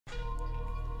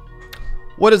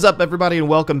What is up, everybody, and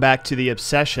welcome back to The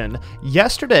Obsession.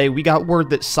 Yesterday, we got word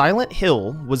that Silent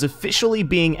Hill was officially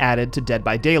being added to Dead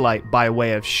by Daylight by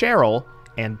way of Cheryl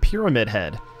and Pyramid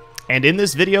Head. And in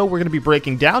this video, we're going to be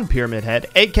breaking down Pyramid Head,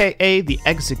 aka the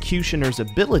Executioner's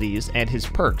abilities and his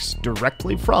perks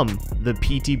directly from the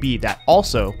PTB that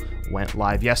also went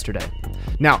live yesterday.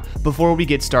 Now, before we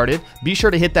get started, be sure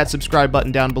to hit that subscribe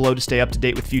button down below to stay up to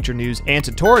date with future news and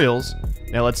tutorials.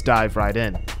 Now let's dive right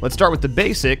in. Let's start with the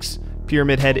basics.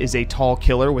 Pyramid Head is a tall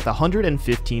killer with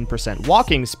 115%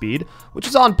 walking speed, which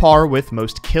is on par with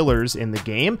most killers in the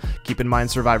game. Keep in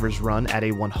mind survivors run at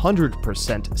a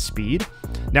 100% speed.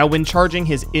 Now, when charging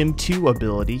his M2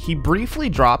 ability, he briefly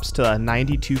drops to a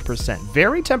 92%,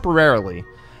 very temporarily.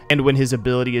 And when his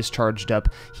ability is charged up,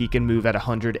 he can move at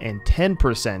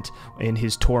 110% in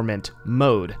his Torment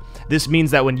mode. This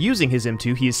means that when using his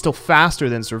M2, he is still faster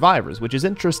than survivors, which is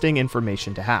interesting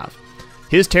information to have.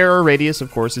 His terror radius, of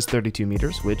course, is 32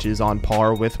 meters, which is on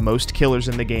par with most killers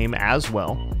in the game as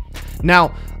well.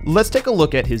 Now, let's take a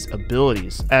look at his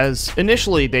abilities, as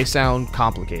initially they sound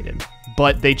complicated,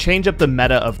 but they change up the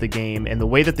meta of the game and the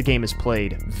way that the game is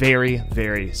played very,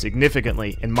 very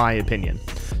significantly, in my opinion.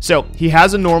 So, he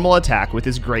has a normal attack with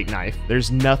his Great Knife.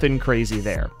 There's nothing crazy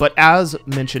there. But as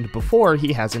mentioned before,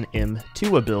 he has an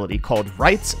M2 ability called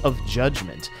Rites of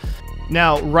Judgment.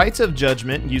 Now, Rites of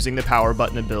Judgment, using the power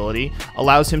button ability,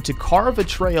 allows him to carve a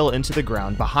trail into the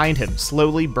ground behind him,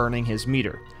 slowly burning his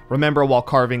meter. Remember, while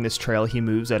carving this trail, he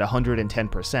moves at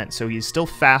 110%, so he's still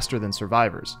faster than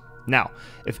survivors. Now,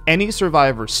 if any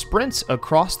survivor sprints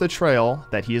across the trail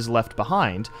that he has left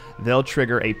behind, they'll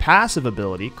trigger a passive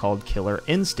ability called Killer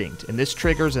Instinct, and this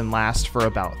triggers and lasts for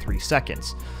about 3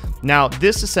 seconds. Now,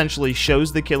 this essentially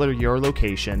shows the killer your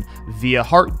location via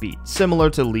heartbeat, similar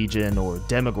to Legion or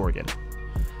Demogorgon.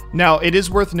 Now, it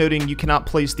is worth noting you cannot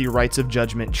place the Rites of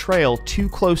Judgment trail too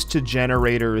close to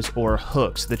generators or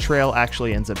hooks. The trail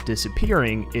actually ends up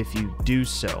disappearing if you do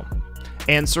so.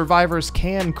 And survivors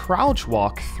can crouch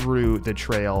walk through the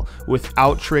trail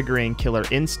without triggering Killer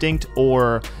Instinct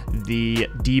or the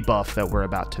debuff that we're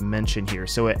about to mention here.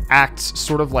 So it acts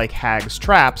sort of like Hag's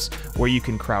Traps, where you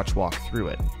can crouch walk through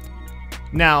it.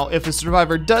 Now, if a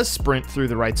survivor does sprint through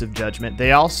the Rites of Judgment,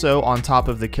 they also, on top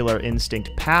of the Killer Instinct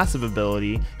passive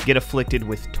ability, get afflicted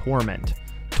with Torment.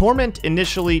 Torment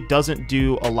initially doesn't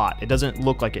do a lot. It doesn't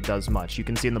look like it does much. You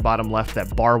can see in the bottom left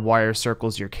that barbed wire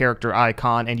circles your character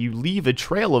icon, and you leave a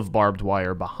trail of barbed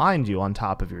wire behind you on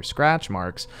top of your scratch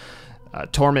marks.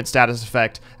 Torment status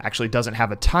effect actually doesn't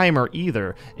have a timer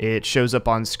either. It shows up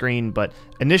on screen, but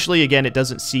initially, again, it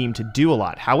doesn't seem to do a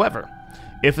lot. However,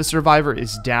 if a survivor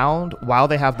is downed while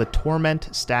they have the Torment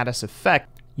status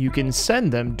effect, you can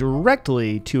send them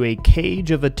directly to a Cage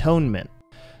of Atonement.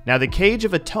 Now, the Cage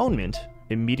of Atonement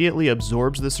immediately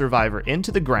absorbs the survivor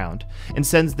into the ground and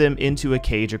sends them into a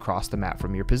cage across the map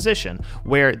from your position,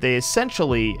 where they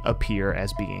essentially appear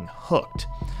as being hooked.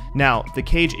 Now, the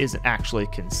cage isn't actually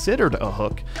considered a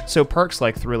hook, so perks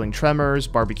like Thrilling Tremors,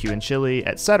 Barbecue and Chili,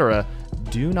 etc.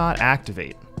 do not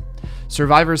activate.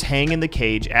 Survivors hang in the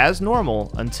cage as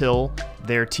normal until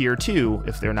they're Tier 2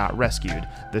 if they're not rescued,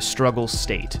 the Struggle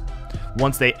State.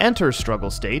 Once they enter Struggle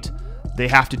State, they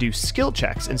have to do skill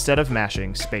checks instead of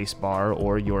mashing spacebar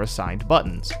or your assigned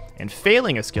buttons, and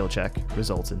failing a skill check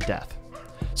results in death.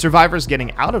 Survivors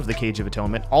getting out of the Cage of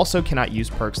Atonement also cannot use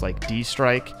perks like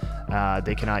D-Strike,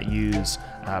 they cannot use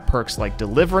perks like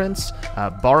Deliverance.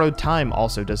 Borrowed Time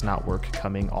also does not work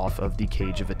coming off of the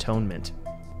Cage of Atonement.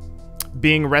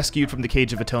 Being rescued from the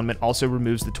Cage of Atonement also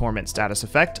removes the Torment status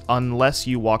effect unless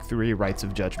you walk through a Rites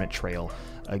of Judgment trail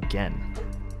again.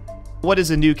 What is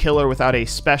a new killer without a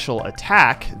special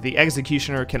attack? The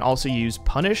Executioner can also use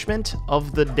Punishment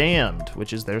of the Damned,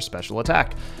 which is their special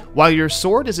attack. While your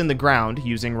sword is in the ground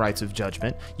using Rites of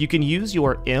Judgment, you can use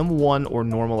your M1 or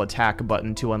normal attack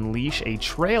button to unleash a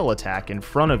trail attack in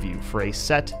front of you for a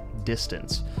set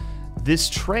distance. This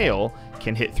trail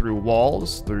can hit through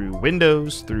walls, through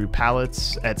windows, through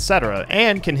pallets, etc.,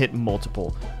 and can hit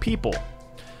multiple people.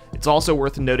 It's also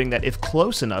worth noting that if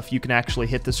close enough, you can actually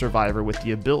hit the survivor with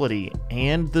the ability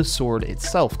and the sword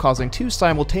itself, causing 2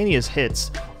 simultaneous hits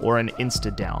or an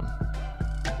insta-down.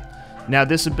 Now,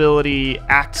 this ability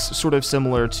acts sort of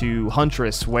similar to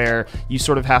Huntress, where you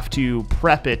sort of have to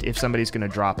prep it if somebody's going to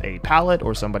drop a pallet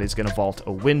or somebody's going to vault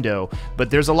a window, but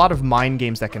there's a lot of mind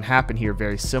games that can happen here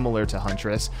very similar to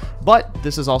Huntress, but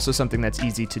this is also something that's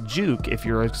easy to juke if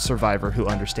you're a survivor who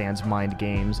understands mind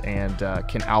games and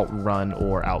can outrun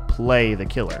or outplay the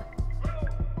killer.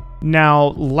 Now,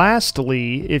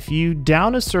 lastly, if you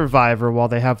down a survivor while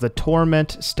they have the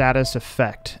Torment status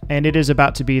effect, and it is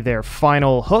about to be their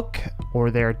final hook or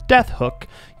their death hook,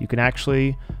 you can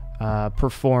actually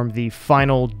perform the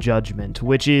Final Judgment,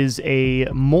 which is a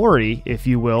Mori, if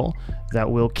you will, that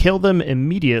will kill them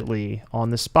immediately on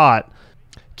the spot.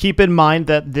 Keep in mind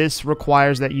that this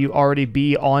requires that you already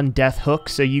be on death hook,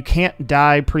 so you can't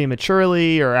die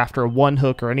prematurely or after one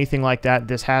hook or anything like that.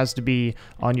 This has to be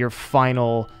on your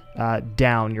final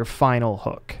down, your final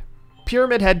hook.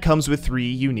 Pyramid Head comes with 3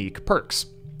 unique perks.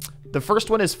 The first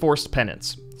one is Forced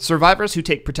Penance. Survivors who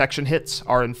take protection hits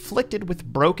are inflicted with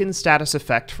broken status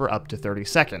effect for up to 30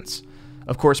 seconds.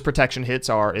 Of course, protection hits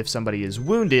are if somebody is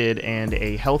wounded and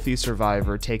a healthy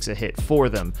survivor takes a hit for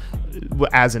them,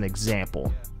 as an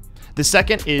example. The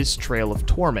second is Trail of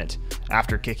Torment.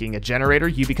 After kicking a generator,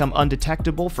 you become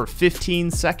undetectable for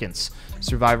 15 seconds.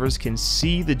 Survivors can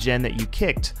see the gen that you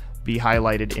kicked be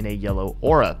highlighted in a yellow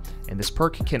aura, and this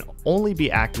perk can only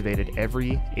be activated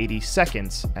every 80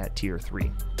 seconds at tier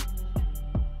 3.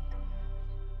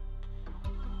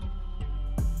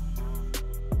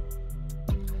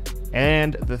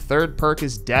 And the third perk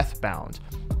is Deathbound.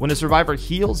 When a survivor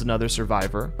heals another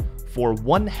survivor for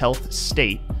 1 health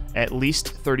state at least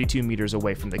 32 meters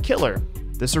away from the killer,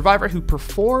 the survivor who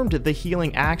performed the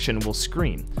healing action will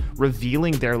scream,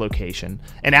 revealing their location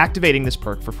and activating this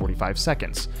perk for 45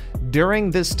 seconds.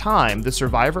 During this time, the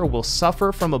survivor will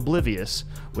suffer from Oblivious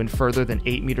when further than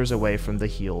 8 meters away from the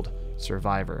healed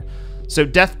survivor. So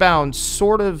Deathbound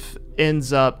sort of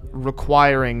ends up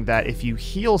requiring that if you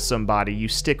heal somebody, you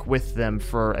stick with them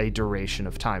for a duration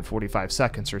of time, 45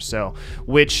 seconds or so,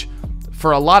 which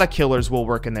for a lot of killers will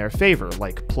work in their favor,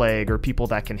 like Plague or people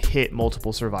that can hit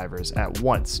multiple survivors at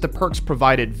once. The perks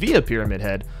provided via Pyramid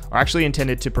Head are actually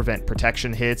intended to prevent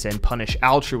protection hits and punish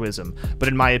altruism, but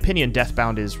in my opinion,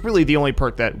 Deathbound is really the only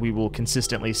perk that we will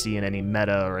consistently see in any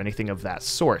meta or anything of that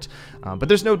sort. But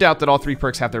there's no doubt that all 3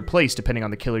 perks have their place depending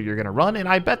on the killer you're going to run, and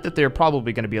I bet that they're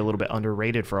probably going to be a little bit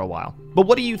underrated for a while. But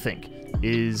what do you think?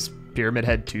 Is Pyramid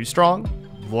Head too strong?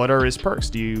 What are his perks?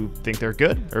 Do you think they're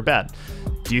good or bad?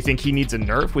 Do you think he needs a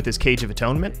nerf with his Cage of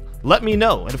Atonement? Let me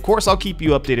know, and of course I'll keep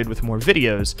you updated with more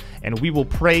videos, and we will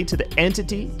pray to the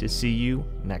entity to see you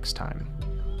next time.